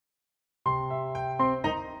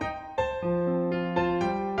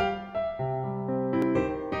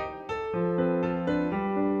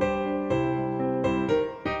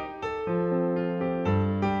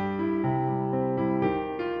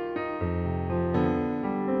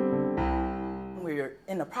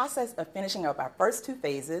in the process of finishing up our first 2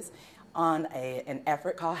 phases on an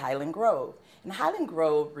effort called Highland Grove. And Highland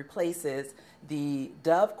Grove replaces the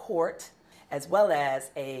Dove Court as well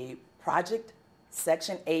as a Project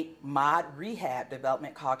Section 8 mod rehab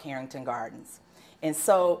development called Carrington Gardens. And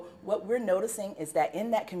so what we're noticing is that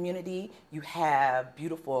in that community, you have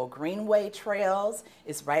beautiful greenway trails.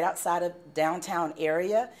 It's right outside of downtown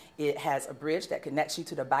area. It has a bridge that connects you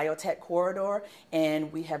to the biotech corridor.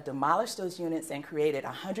 And we have demolished those units and created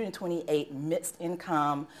 128 mixed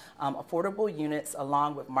income affordable units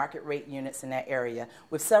along with market rate units in that area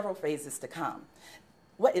with several phases to come.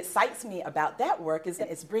 What excites me about that work is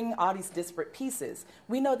that it's bringing all these disparate pieces.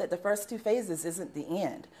 We know that the first 2 phases isn't the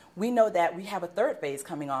end. We know that we have a 3rd phase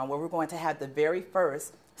coming on where we're going to have the very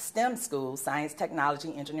first STEM school, science,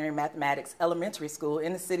 technology, engineering, mathematics, elementary school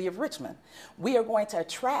in the city of Richmond. We are going to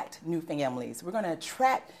attract new families. We're going to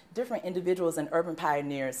attract different individuals and urban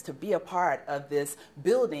pioneers to be a part of this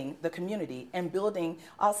building the community and building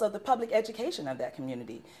also the public education of that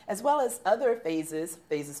community, as well as other phases.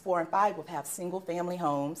 Phases 4 and 5 will have single family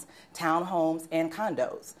homes, townhomes, and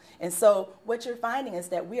condos. And so what you're finding is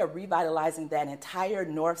that we are revitalizing that entire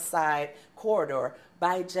north side corridor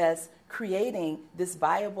by just creating this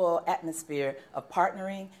viable atmosphere of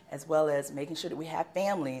partnering as well as making sure that we have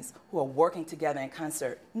families who are working together in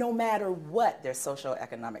concert no matter what their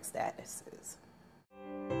socioeconomic status is.